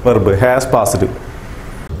singular verb has passed.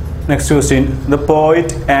 Next question, the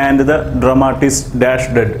poet and the dramatist dash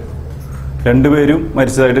dead. രണ്ടുപേരും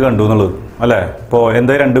മരിച്ചതായിട്ട് കണ്ടു എന്നുള്ളത് അല്ലേ? അപ്പോൾ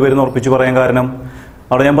എന്താ രണ്ടുപേരും ഉറപ്പിച്ച് പറയാൻ കാരണം?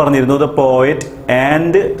 അവിടെ ഞാൻ പറഞ്ഞിരുന്നു the poet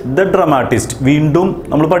and the dramatist. വീണ്ടും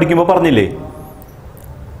നമ്മൾ പഠിക്കുമ്പോൾ പറഞ്ഞില്ലേ,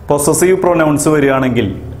 പൊസസീവ് പ്രൊനൗൺസ് വരികയാണെങ്കിൽ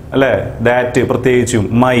അല്ലേ, ദാറ്റ് പ്രത്യേകിച്ചും,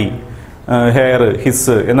 മൈ, ഹെയർ,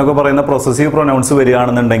 ഹിസ് എന്നൊക്കെ പറയുന്ന പൊസസീവ് പ്രൊനൗൺസ്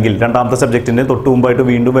വരികയാണെന്നുണ്ടെങ്കിൽ, രണ്ടാമത്തെ സബ്ജക്റ്റിന് തൊട്ട് മുമ്പായിട്ട്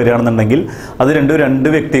വീണ്ടും വരികയാണെന്നുണ്ടെങ്കിൽ അത് രണ്ട്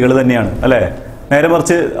വ്യക്തികൾ തന്നെയാണ് അല്ലേ? നേരെ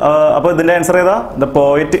മറിച്ച് അപ്പോൾ ഇതിൻ്റെ ആൻസർ ഏതാ? The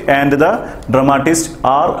poet and the dramatist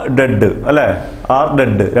R dead അല്ലേ? R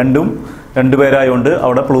dead. രണ്ടുപേരായതുകൊണ്ട്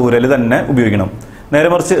അവിടെ പ്ലൂരൽ തന്നെ ഉപയോഗിക്കണം.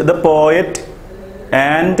 നേരെ മറിച്ച് ദ പോയറ്റ്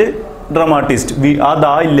ആൻഡ് ഡ്രമാറ്റിസ്റ്റ്, ആ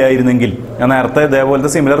ദാ ഇല്ലായിരുന്നെങ്കിൽ, ഞാൻ നേരത്തെ ഇതേപോലത്തെ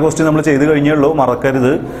സിമിലർ ക്വസ്റ്റ്യൻ നമ്മൾ ചെയ്ത് കഴിഞ്ഞേ ഉള്ളൂ,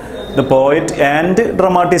 മറക്കരുത്. ദ പോയറ്റ് ആൻഡ്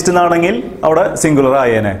ഡ്രമാറ്റിസ്റ്റ് എന്നാണെങ്കിൽ അവിടെ സിംഗുലർ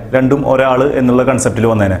ആയേനെ, രണ്ടും ഒരാൾ എന്നുള്ള കൺസെപ്റ്റിൽ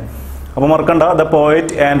വന്നേനെ. അപ്പോൾ മറക്കണ്ട, the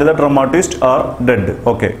poet and the dramatist R dead.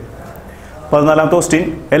 Okay. 14ാമത്തെ question,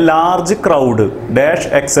 A large crowd dash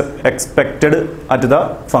expected at the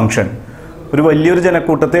function. ഒരു വലിയൊരു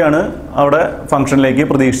ജനക്കൂട്ടത്തെയാണ് അവിടെ ഫംഗ്ഷനിലേക്ക്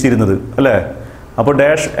പ്രതീക്ഷിച്ചിരുന്നത് അല്ലേ? അപ്പോൾ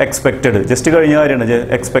ഡാഷ് എക്സ്പെക്റ്റഡ് ജസ്റ്റ് കഴിഞ്ഞ കാര്യമാണ്.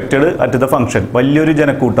 എക്സ്പെക്റ്റഡ് അറ്റ് ദ ഫംഗ്ഷൻ, വലിയൊരു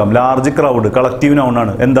ജനക്കൂട്ടം, ലാർജ് ക്രൗഡ്, കളക്റ്റീവ് നൗൺ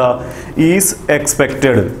ആണ്. എന്താ? Is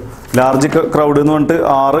expected. ലാർജ് ക്രൗഡ് എന്ന് പറഞ്ഞിട്ട്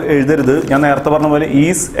 6 എഴുതരുത്. ഞാൻ നേരത്തെ പറഞ്ഞ പോലെ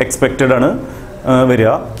ഈസ് എക്സ്പെക്റ്റഡ് ആണ്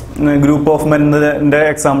വരിക. ഗ്രൂപ്പ് ഓഫ് മെന്നിൻ്റെ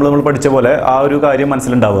എക്സാമ്പിൾ നമ്മൾ പഠിച്ച പോലെ ആ ഒരു കാര്യം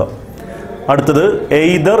മനസ്സിലുണ്ടാവുക. അടുത്തത്,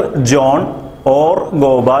 either John or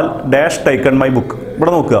Gopal dash taken my book.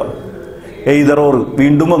 ഇവിടെ നോക്കുക, എയ്തർ ഓർ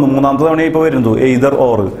വീണ്ടും വന്നു, 3ാമത്തെ തവണ ഇപ്പോൾ വരുന്നു. എയ്തർ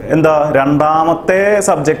ഓർ എന്താ? രണ്ടാമത്തെ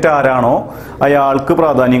സബ്ജക്റ്റ് ആരാണോ അയാൾക്ക്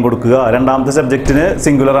പ്രാധാന്യം കൊടുക്കുക. രണ്ടാമത്തെ സബ്ജക്റ്റിന്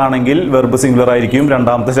സിംഗുലർ ആണെങ്കിൽ വെർബ് സിംഗുലർ ആയിരിക്കും,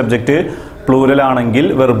 രണ്ടാമത്തെ സബ്ജക്റ്റ് പ്ലൂരൽ ആണെങ്കിൽ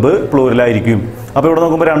വെർബ് പ്ലൂരൽ ആയിരിക്കും. അപ്പോൾ ഇവിടെ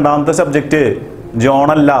നോക്കുമ്പോൾ രണ്ടാമത്തെ സബ്ജക്റ്റ് ജോൺ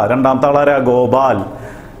അല്ല, രണ്ടാമത്തെ ആളാരാ? Gopal.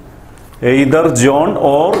 Either John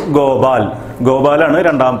or Gopal. ഗോപാലാണ്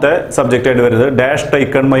രണ്ടാമത്തെ സബ്ജക്റ്റ് ആയിട്ട് വരുന്നത്. Dash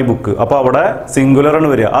taken my book. അപ്പോൾ അവിടെ സിംഗുലർ ആണ്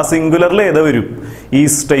വരിക. ആ സിംഗുലറിൽ ഏതാ വരും?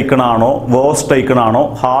 ഈസ് ടേക്കൺ ആണോ, വോസ് ടേക്കൺ ആണോ,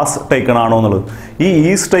 ഹാസ് ടേക്കൺ ആണോ എന്നുള്ളത്. ഈ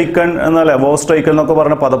ഈസ് ടേക്കൺ എന്നല്ല വോസ് ടേക്കൺ എന്നൊക്കെ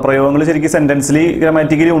പറഞ്ഞ പദപ്രയോഗങ്ങൾ ശരിക്കും സെന്റൻസിലി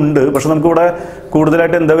ഗ്രാമാറ്റിക്കലി ഉണ്ട്. പക്ഷെ നമുക്കിവിടെ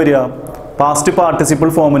കൂടുതലായിട്ട് എന്താ വരിക? പാസ്റ്റ് പാർട്ടിസിപ്പിൾ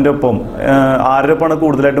ഫോമിൻ്റെ ഒപ്പം ആരുടെ ഒപ്പമാണ്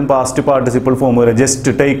കൂടുതലായിട്ടും പാസ്റ്റ് പാർട്ടിസിപ്പിൾ ഫോം വരിക?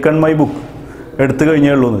 ജസ്റ്റ് ടേക്കൺ മൈ ബുക്ക് എടുത്തു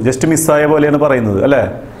കഴിഞ്ഞേ ഉള്ളൂ, ജസ്റ്റ് മിസ്സായ പോലെയാണ് പറയുന്നത് അല്ലേ?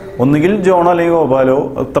 ഒന്നുകിൽ ജോണോ അല്ലെങ്കിൽ ഗോപാലോ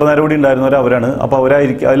ഇത്ര നേരം ഇവിടെ ഉണ്ടായിരുന്നവർ അവരാണ്. അപ്പോൾ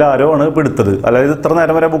അവരായിരിക്കും, അതിലാരോ ആണ് ഇപ്പോൾ എടുത്തത്. അതായത് ഇത്ര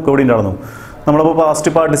നേരം വരെ ബുക്ക് ഇവിടെ ഉണ്ടായിരുന്നു. നമ്മളപ്പോൾ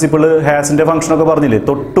പാസ്റ്റ് പാർട്ടിസിപ്പിൾ ഹാസിൻ്റെ ഫംഗ്ഷനൊക്കെ പറഞ്ഞില്ലേ,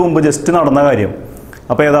 തൊട്ട് മുമ്പ് ജസ്റ്റ് നടന്ന കാര്യം.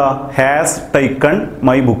 അപ്പോൾ ഏതാ? Has taken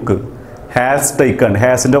my book. Has taken,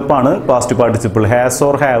 ഹാസിൻ്റെ ഒപ്പമാണ് പാസ്റ്റ് പാർട്ടിസിപ്പിൾ. ഹാസ്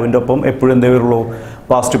ഓർ ഹാവിൻ്റെ ഒപ്പം എപ്പോഴും എന്തേ വരുള്ളൂ?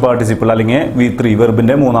 പാസ്റ്റ് പാർട്ടിസിപ്പിൾ അല്ലെങ്കിൽ V3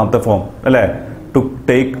 വെർബിൻ്റെ 3ാമത്തെ ഫോം അല്ലേ? To,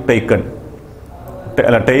 take, taken.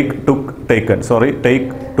 അല്ല take took taken, sorry take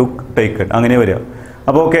took taken അങ്ങനെ വരിക.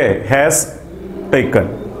 അപ്പോൾ okay, has taken.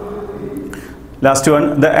 Last one,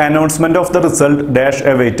 the announcement of the result dash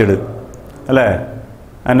awaited അല്ലേ,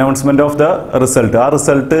 അനൗൺസ്മെൻറ്റ് ഓഫ് ദ റിസൾട്ട്, ആ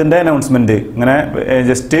റിസൾട്ടിൻ്റെ അനൗൺസ്മെൻറ്റ് ഇങ്ങനെ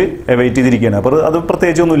just await ചെയ്തിരിക്കുകയാണ്. അപ്പോൾ അത്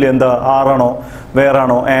പ്രത്യേകിച്ചൊന്നുമില്ല, എന്താ ആറാണോ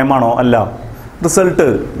വേറാണോ ആണോ അല്ല, റിസൾട്ട്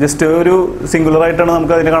ജസ്റ്റ് ഒരു സിംഗുലർ ആയിട്ടാണ്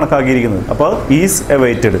നമുക്ക് അതിനെ കണക്കാക്കിയിരിക്കുന്നത്. അപ്പോൾ is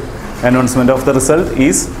awaited, announcement of the result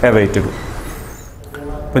is awaited.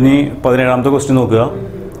 അപ്പം ഇനി 17ാമത്തെ ക്വസ്റ്റ്യൻ നോക്കുക.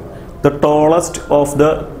 The tallest of the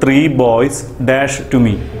 3 boys dash to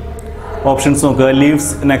me. Options നോക്കുക.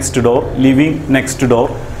 Lives next door, living next door,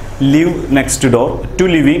 live next door, to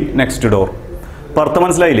living next door. അപ്പം അർത്ഥം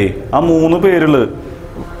മനസ്സിലായില്ലേ? ആ മൂന്ന്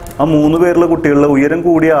പേരിൽ കുട്ടികളിൽ ഉയരം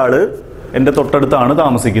കൂടിയ ആൾ എൻ്റെ തൊട്ടടുത്താണ്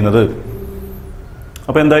താമസിക്കുന്നത്.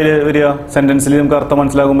 അപ്പോൾ എന്തായാലും വരിക സെൻറ്റൻസിൽ നമുക്ക് അർത്ഥം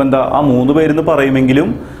മനസ്സിലാകുമ്പോൾ എന്താ, ആ 3 പേരെന്ന് പറയുമെങ്കിലും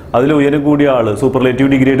അതിൽ ഉയരം കൂടിയ ആൾ സൂപ്പർലേറ്റീവ്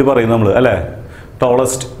ഡിഗ്രി ആയിട്ട് പറയുന്നു നമ്മൾ അല്ലേ.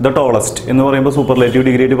 ടോളസ്റ്റ്, ദ ടോളസ്റ്റ് എന്ന് പറയുമ്പോൾ സൂപ്പർലേറ്റീവ്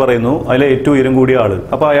ഡിഗ്രി ആയിട്ട് പറയുന്നു, അതിൽ ഏറ്റവും ഉയരം കൂടിയ ആൾ.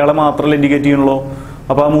 അപ്പോൾ അയാളെ മാത്രമല്ല ഇൻഡിക്കേറ്റ് ചെയ്യണല്ലോ.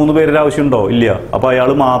 അപ്പോൾ ആ 3 പേരുടെ ആവശ്യമുണ്ടോ? ഇല്ല. അപ്പോൾ അയാൾ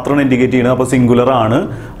മാത്രമാണ് ഇൻഡിക്കേറ്റ് ചെയ്യുന്നത്. അപ്പോൾ സിംഗുലർ ആണ്.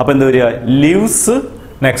 അപ്പോൾ എന്താ വരിക? Lives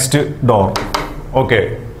next door. ഓക്കെ,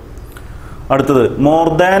 അടുത്തത് more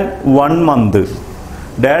than 1 month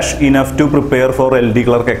dash enough to prepare for LD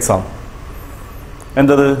clerk exam.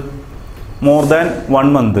 എന്തത്? മോർ ദാൻ 1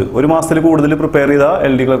 month, ഒരു മാസത്തിൽ കൂടുതൽ പ്രിപ്പയർ ചെയ്താൽ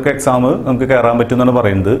LD ക്ലർക്ക് എക്സാം നമുക്ക് കയറാൻ പറ്റും എന്നാണ്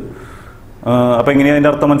പറയുന്നത്. അപ്പോൾ എങ്ങനെയാണ് അതിൻ്റെ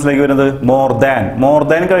അർത്ഥം മനസ്സിലാക്കി വരുന്നത്? മോർ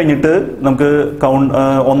ദാൻ കഴിഞ്ഞിട്ട് നമുക്ക്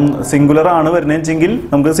സിംഗുലർ ആണ് വരുന്നതെങ്കിൽ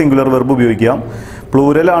നമുക്ക് സിംഗുലർ വെർബ് ഉപയോഗിക്കാം.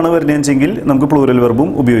 പ്ലൂരൽ ആണ് വരുന്നതെങ്കിൽ നമുക്ക് പ്ലൂരൽ വെർബും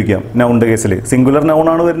ഉപയോഗിക്കാം. നൗണിൻ്റെ കേസിൽ സിംഗുലർ നൗൺ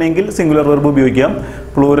ആണ് വരുന്നതെങ്കിൽ സിംഗുലർ വെർബ് ഉപയോഗിക്കാം.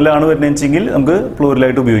 പ്ലൂരൽ ആണ് വരുന്നതെങ്കിൽ നമുക്ക്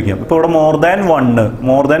പ്ലൂരലായിട്ട് ഉപയോഗിക്കാം. ഇപ്പോൾ ഇവിടെ മോർ ദാൻ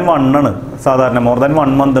 1 ആണ് സാധാരണ. മോർ ദാൻ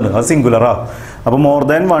 1 month ആണ്, അത് സിംഗുലറാ. അപ്പോൾ more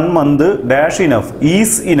than 1 month dash enough,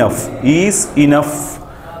 is enough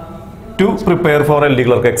to prepare for LD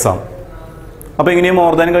clerk exam. അപ്പോൾ എങ്ങനെയാണ്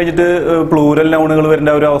മോർ ദാൻ കഴിഞ്ഞിട്ട് പ്ലൂരൽ നൗണുകൾ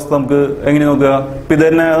വരേണ്ട ഒരു അവസ്ഥ നമുക്ക് എങ്ങനെ നോക്കുക? ഇപ്പം ഇത്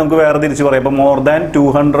തന്നെ നമുക്ക് വേറെ തിരിച്ച് പറയാം. ഇപ്പോൾ more than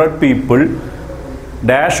 200 people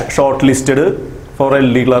dash short listed four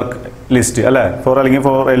LD clerk list അല്ലേ, ഫോർ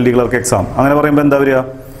LD ക്ലർക്ക് എക്സാം. അങ്ങനെ പറയുമ്പോൾ എന്താ വരിക?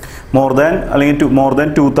 More than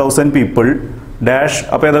 2000 people dash.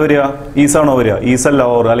 അപ്പോൾ ഏതാ വരിക? ഈസാണോ വരിക? ഈസ് അല്ല,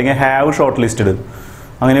 ഓർ അല്ലെങ്കിൽ ഹാവ് ഷോർട്ട് ലിസ്റ്റഡ്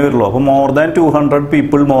അങ്ങനെ വരുള്ളൂ. അപ്പോൾ more than 200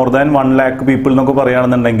 people, more than 1 lakh people എന്നൊക്കെ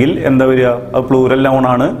പറയുകയാണെന്നുണ്ടെങ്കിൽ എന്താ വരിക? അത് പ്ലൂരൽ നൗൺ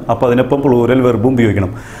ആണ്. അപ്പോൾ അതിനൊപ്പം പ്ലൂരൽ വെർബും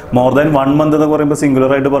ഉപയോഗിക്കണം. മോർ ദാൻ 1 month എന്ന് പറയുമ്പോൾ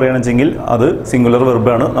സിംഗുലർ ആയിട്ട് പറയുകയാണെന്നുവെച്ചെങ്കിൽ അത് സിംഗുലർ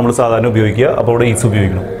വെർബാണ് നമ്മൾ സാധാരണ ഉപയോഗിക്കുക. അപ്പോൾ അവിടെ ഈസ്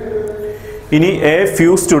ഉപയോഗിക്കണം. ഇനി A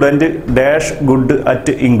few student dash good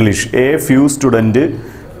at English. A few student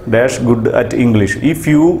dash good at English. ഈ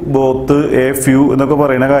ഫ്യൂ, ബോത്ത്, എ ഫ്യൂ എന്നൊക്കെ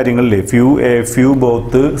പറയുന്ന കാര്യങ്ങളില്ലേ, few, A few,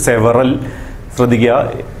 both, several, ശ്രദ്ധിക്കുക,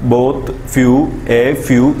 both, few, A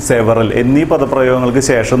few, several എന്നീ പദപ്രയോഗങ്ങൾക്ക്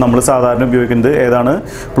ശേഷം നമ്മൾ സാധാരണ ഉപയോഗിക്കുന്നത് ഏതാണ്?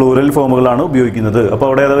 പ്ലൂറൽ ഫോമുകളാണ് ഉപയോഗിക്കുന്നത്. അപ്പോൾ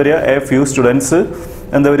അവിടെ ഏതാ വരിക? എ ഫ്യൂ സ്റ്റുഡൻസ്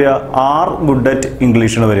എന്താ വരിക? ആർ ഗുഡ് അറ്റ്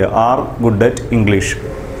ഇംഗ്ലീഷ് എന്ന് വരിക. Are good at English.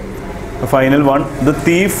 Final one, the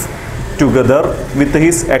thief together with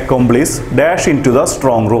his അക്കോംപ്ലിസ് dash in to the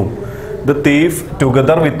strong room. The thief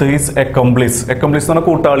together with his അക്കോംപ്ലിസ്. അക്കോംപ്ലിസ് എന്ന് പറഞ്ഞാൽ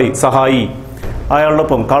കൂട്ടാളി, സഹായി.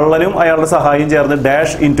 അയാളോടൊപ്പം കള്ളനും അയാളുടെ സഹായിയും ചേർന്ന്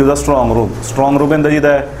dash in to the strong room. Strong room എന്താ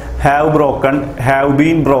ചെയ്തത്? Have broken, have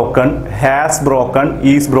been broken, has broken,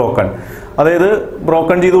 is broken. അതായത്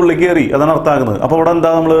broken ചെയ്ത് ഉള്ളിൽ കയറി, അതാണ് അർത്ഥമാക്കുന്നത്. അപ്പോൾ ഇവിടെ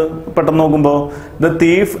എന്താ നമ്മൾ പെട്ടെന്ന് നോക്കുമ്പോൾ the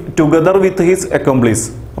thief together with his അക്കോംപ്ലിസ്.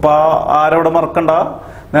 അപ്പോൾ ആരവിടെ മറക്കണ്ട,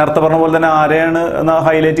 നേരത്തെ പറഞ്ഞ പോലെ തന്നെ ആരെയാണ്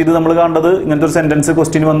ഹൈലൈറ്റ് ചെയ്ത് നമ്മൾ കാണേണ്ടത്? ഇങ്ങനത്തെ ഒരു സെന്റൻസ്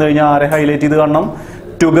ക്വസ്റ്റ്യൻ വന്നു കഴിഞ്ഞാൽ ആരെ ഹൈലൈറ്റ് ചെയ്ത് കാണണം?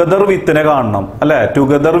 ടുഗദർ വിത്തിനെ കാണണം അല്ലേ.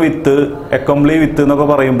 ടുഗദർ വിത്ത്, അക്കോംപ്ലി വിത്ത് എന്നൊക്കെ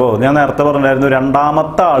പറയുമ്പോൾ ഞാൻ നേരത്തെ പറഞ്ഞായിരുന്നു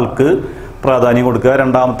രണ്ടാമത്തെ ആൾക്ക് പ്രാധാന്യം കൊടുക്കുക.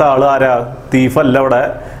 രണ്ടാമത്തെ ആൾ ആരാ? തീഫ് അല്ല ഇവിടെ.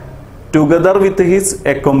 ടുഗദർ വിത്ത് ഹിസ്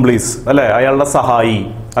അക്കോംപ്ലിസ് അല്ലേ, അയാളുടെ സഹായി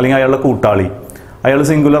അല്ലെങ്കിൽ അയാളുടെ കൂട്ടാളി. അയാൾ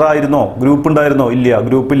സിംഗുലർ ആയിരുന്നോ? ഗ്രൂപ്പ് ഉണ്ടായിരുന്നോ? ഇല്ല,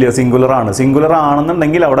 ഗ്രൂപ്പ് ഇല്ല, സിംഗുലർ ആണ്. സിംഗുലർ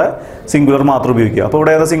ആണെന്നുണ്ടെങ്കിൽ അവിടെ സിംഗുലർ മാത്രം ഉപയോഗിക്കുക. അപ്പോൾ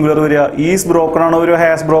ഇവിടെ ഏതാ സിംഗുലർ വരിക? ഈസ് ബ്രോക്കൺ ആണോ വരിക?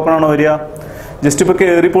 ഹാസ് ബ്രോക്കൺ ആണോ വരിക? ജസ്റ്റ് ഇപ്പോൾ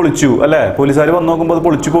കയറി പൊളിച്ചു അല്ലേ, പോലീസുകാർ വന്ന് നോക്കുമ്പോൾ അത്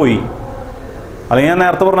പൊളിച്ചു പോയി. അല്ലെങ്കിൽ ഞാൻ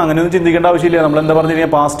നേരത്തെ പറഞ്ഞു അങ്ങനെയൊന്നും ചിന്തിക്കേണ്ട ആവശ്യമില്ല. നമ്മൾ എന്താ പറഞ്ഞു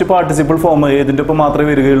കഴിഞ്ഞാൽ പാസ്റ്റ് പാർട്ടിസിപ്പിൾ ഫോം ഏതിൻ്റെ ഒപ്പം മാത്രമേ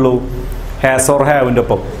വരികയുള്ളൂ? ഹാസ് ഓർ ഹാവിൻ്റെ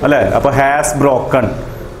ഒപ്പം അല്ലേ. അപ്പോൾ has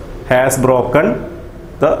broken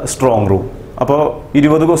the strong room. അപ്പോൾ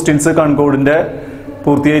 20 ക്വസ്റ്റ്യൻസ് കൺകോഡിൻ്റെ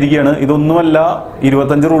പൂർത്തിയായിരിക്കുകയാണ്. ഇതൊന്നുമല്ല,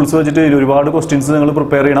 25 റൂൾസ് വെച്ചിട്ട് ഒരുപാട് ക്വസ്റ്റ്യൻസ് നിങ്ങൾ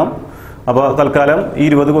പ്രിപ്പയർ ചെയ്യണം. അപ്പോൾ തൽക്കാലം ഈ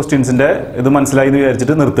 20 ക്വസ്റ്റ്യൻസിൻ്റെ ഇത് മനസ്സിലായി എന്ന്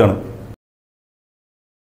വിചാരിച്ചിട്ട് നിർത്തുകയാണ്.